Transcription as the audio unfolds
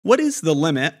What is the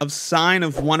limit of sine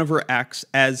of 1 over x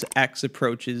as x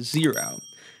approaches 0?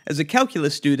 As a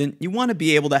calculus student, you want to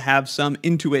be able to have some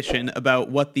intuition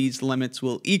about what these limits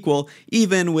will equal,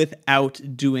 even without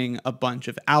doing a bunch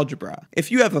of algebra. If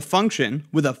you have a function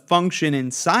with a function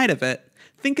inside of it,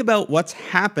 think about what's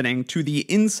happening to the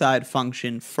inside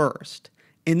function first.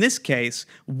 In this case,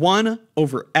 1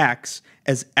 over x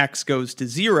as x goes to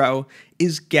 0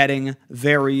 is getting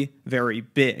very, very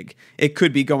big. It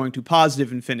could be going to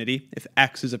positive infinity if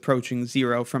x is approaching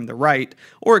 0 from the right,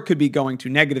 or it could be going to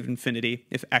negative infinity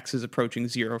if x is approaching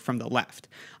 0 from the left.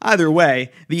 Either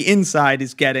way, the inside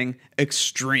is getting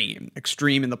extreme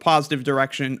in the positive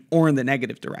direction or in the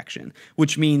negative direction,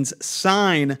 which means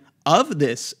sine of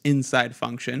this inside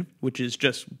function, which is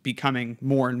just becoming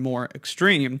more and more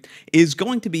extreme, is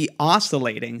going to be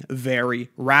oscillating very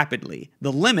rapidly.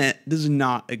 The limit does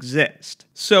not exist.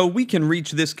 So we can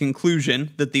reach this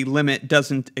conclusion that the limit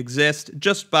doesn't exist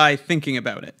just by thinking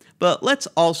about it. But let's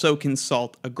also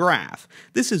consult a graph.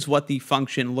 This is what the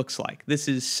function looks like. This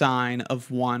is sine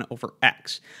of 1 over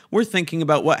x. We're thinking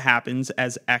about what happens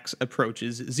as x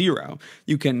approaches 0.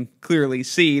 You can clearly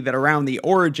see that around the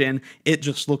origin, it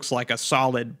just looks like a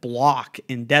solid block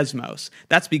in Desmos.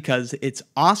 That's because it's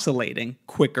oscillating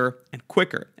quicker and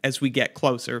quicker as we get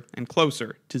closer and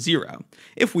closer to 0.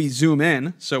 If we zoom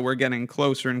in, so we're getting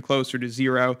closer and closer to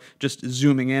 0, just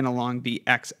zooming in along the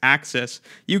x-axis,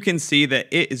 you can see that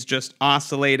it is just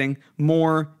oscillating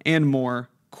more and more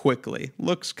quickly.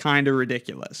 Looks kind of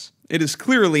ridiculous. It is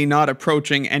clearly not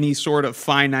approaching any sort of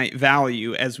finite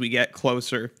value as we get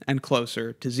closer and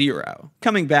closer to 0.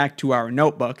 Coming back to our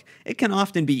notebook, it can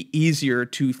often be easier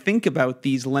to think about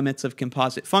these limits of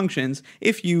composite functions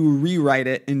if you rewrite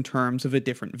it in terms of a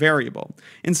different variable.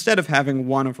 Instead of having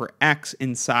 1 over x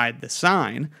inside the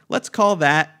sine, let's call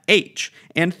that h,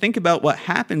 and think about what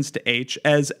happens to h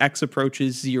as x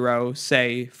approaches 0,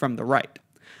 say, from the right.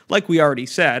 Like we already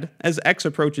said, as x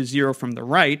approaches 0 from the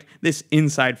right, this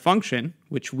inside function,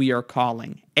 which we are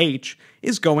calling h,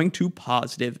 is going to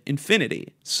positive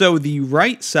infinity. So the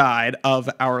right side of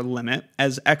our limit,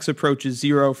 as x approaches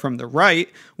 0 from the right,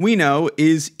 we know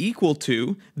is equal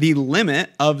to the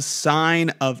limit of sine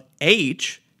of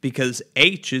h, because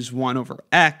h is 1 over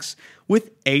x,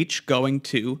 with h going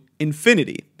to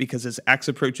infinity, because as x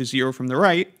approaches 0 from the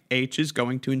right, h is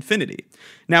going to infinity.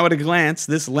 Now at a glance,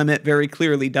 this limit very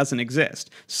clearly doesn't exist.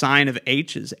 Sine of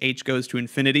h as h goes to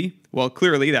infinity, well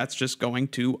clearly that's just going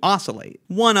to oscillate.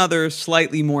 One other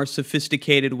slightly more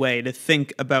sophisticated way to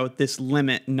think about this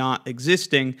limit not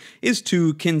existing is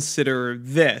to consider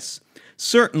this.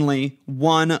 Certainly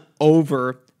 1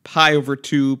 over pi over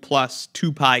 2 plus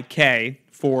 2 pi k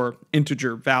for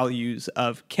integer values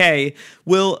of k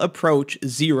will approach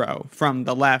 0 from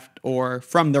the left or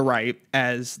from the right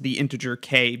as the integer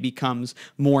k becomes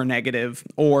more negative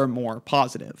or more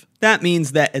positive. That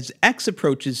means that as x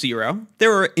approaches 0,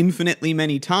 there are infinitely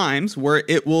many times where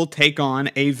it will take on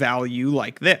a value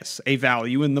like this, a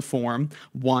value in the form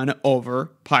 1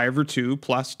 over pi over 2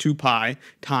 plus 2 pi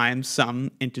times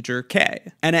some integer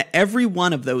k. And at every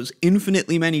one of those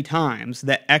infinitely many times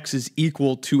that x is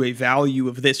equal to a value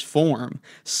of this form,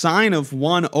 sine of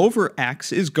 1 over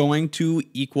x is going to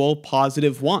equal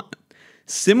positive 1.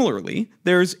 Similarly,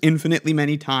 there's infinitely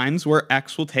many times where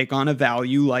x will take on a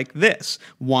value like this,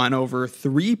 1 over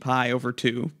 3 pi over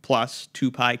 2 plus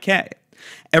 2 pi k.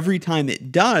 Every time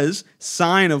it does,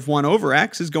 sine of 1 over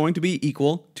x is going to be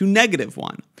equal to negative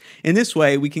 1. In this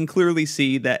way, we can clearly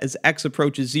see that as x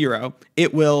approaches 0,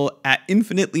 it will, at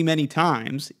infinitely many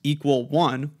times, equal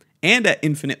 1, and at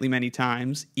infinitely many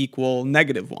times equal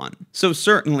negative 1. So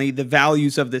certainly the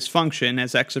values of this function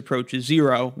as x approaches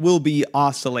 0 will be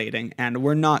oscillating, and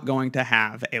we're not going to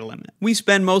have a limit. We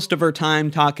spend most of our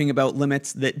time talking about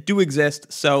limits that do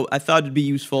exist, so I thought it'd be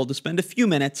useful to spend a few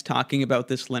minutes talking about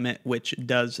this limit which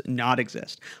does not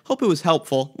exist. Hope it was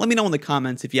helpful. Let me know in the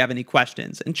comments if you have any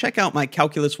questions, and check out my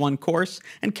Calculus 1 course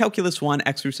and Calculus 1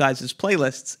 exercises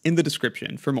playlists in the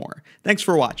description for more. Thanks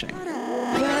for watching.